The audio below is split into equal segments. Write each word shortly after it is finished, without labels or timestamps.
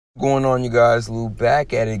Going on, you guys? Lou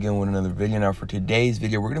back at it again with another video. Now for today's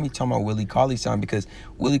video, we're going to be talking about Willie Cauley-Stein because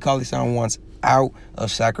Willie Cauley-Stein wants out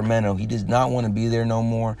of Sacramento. He does not want to be there no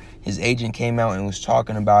more. His agent came out and was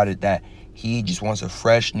talking about it, that he just wants a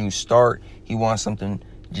fresh new start. He wants something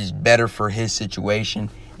just better for his situation,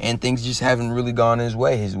 and things just haven't really gone his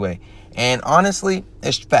way. And honestly,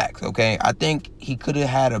 it's facts, okay? I think he could have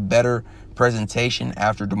had a better presentation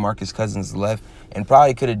after DeMarcus Cousins left and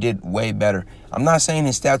probably could have did way better. I'm not saying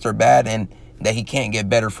his stats are bad and that he can't get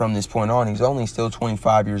better from this point on. He's only still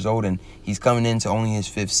 25 years old and he's coming into only his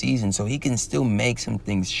 5th season, so he can still make some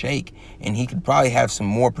things shake, and he could probably have some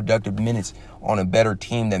more productive minutes on a better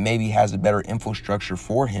team that maybe has a better infrastructure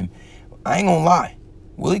for him. I ain't gonna lie,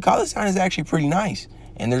 Willie Cauley-Stein is actually pretty nice,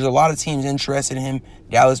 and there's a lot of teams interested in him.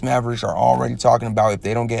 Dallas Mavericks are already talking about if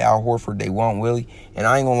they don't get Al Horford, they want Willie, and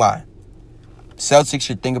I ain't gonna lie, Celtics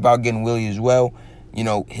should think about getting Willie as well. You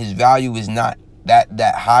know, his value is not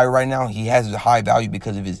that high right now. He has a high value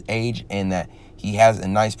because of his age and that he has a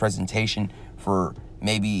nice presentation for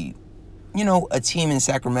maybe, you know, a team in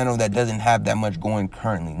Sacramento that doesn't have that much going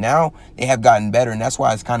currently. Now they have gotten better, and that's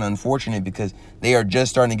why it's kind of unfortunate because they are just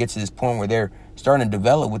starting to get to this point where they're starting to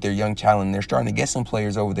develop with their young talent. They're starting to get some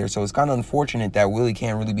players over there. So it's kind of unfortunate that Willie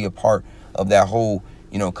can't really be a part of that whole,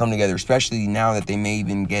 you know, come together, especially now that they may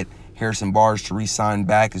even get Harrison Barnes to re-sign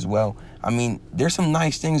back as well. I mean, there's some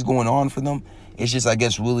nice things going on for them. It's just, I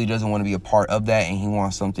guess, Willie doesn't want to be a part of that, and he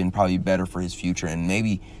wants something probably better for his future and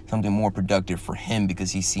maybe something more productive for him because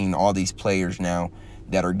he's seen all these players now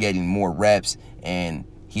that are getting more reps, and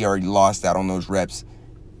he already lost out on those reps.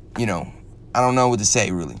 You know, I don't know what to say,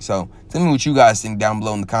 really. So tell me what you guys think down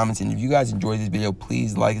below in the comments, and if you guys enjoyed this video,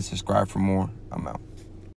 please like and subscribe for more. I'm out.